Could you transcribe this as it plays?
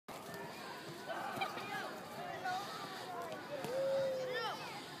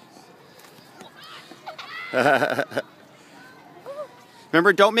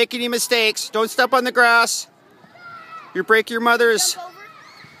Remember, don't make any mistakes. Don't step on the grass. You break your mother's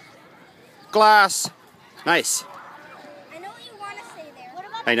glass. Nice. I know you want to stay there. What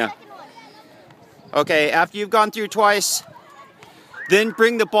about I know. the second one? Okay, after you've gone through twice, then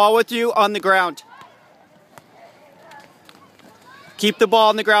bring the ball with you on the ground. Keep the ball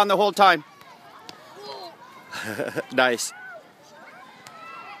on the ground the whole time. Nice.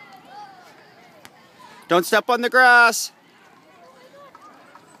 Don't step on the grass.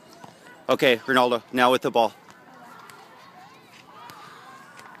 Okay, Ronaldo, now with the ball.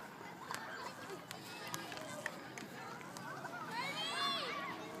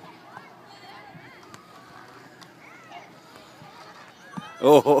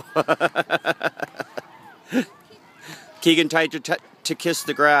 Oh. Keegan tried to kiss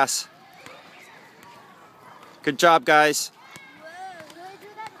the grass. Good job, guys.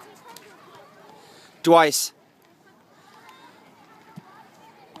 Twice.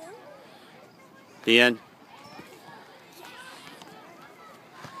 The end.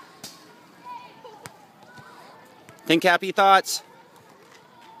 Think happy thoughts.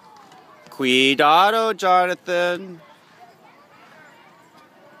 Cuidado, Jonathan.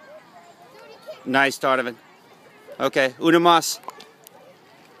 Nice, Donovan. Okay, una más.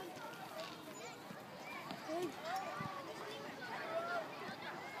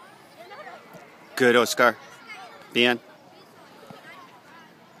 Good, Oscar. Bien.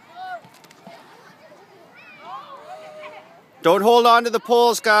 Don't hold on to the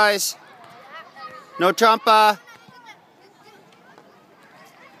poles, guys. No trampa.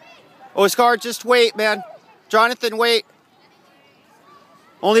 Oscar, just wait, man. Jonathan, wait.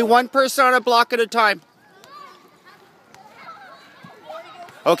 Only one person on a block at a time.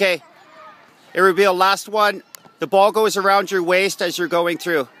 Okay. It reveal last one. The ball goes around your waist as you're going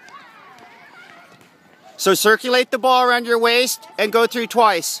through. So circulate the ball around your waist and go through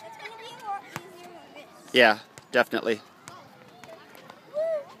twice. It's going to be more easier than this. Yeah, definitely. And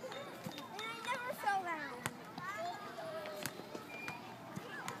I never fell down.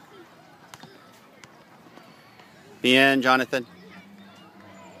 Bien, Jonathan.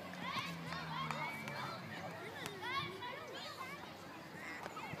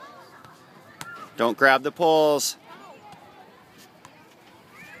 Don't grab the poles.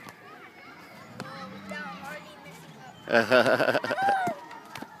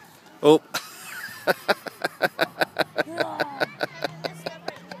 Oh.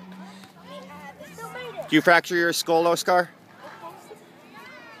 Do you fracture your skull, Oscar?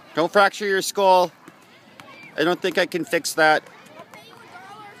 Don't fracture your skull. I don't think I can fix that.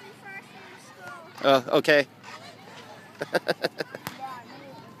 Oh, okay.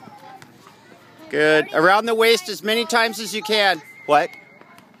 Good. Around the waist as many times as you can. What?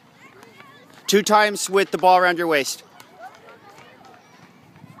 2 times with the ball around your waist.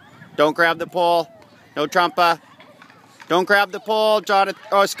 Don't grab the pole. No trampa. Don't grab the pole, Jonathan,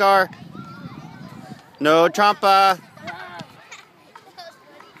 Oscar. No trampa.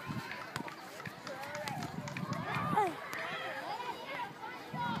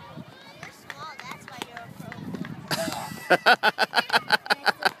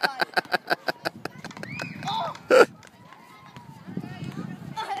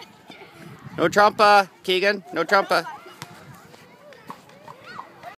 No trampa, Keegan. No trampa.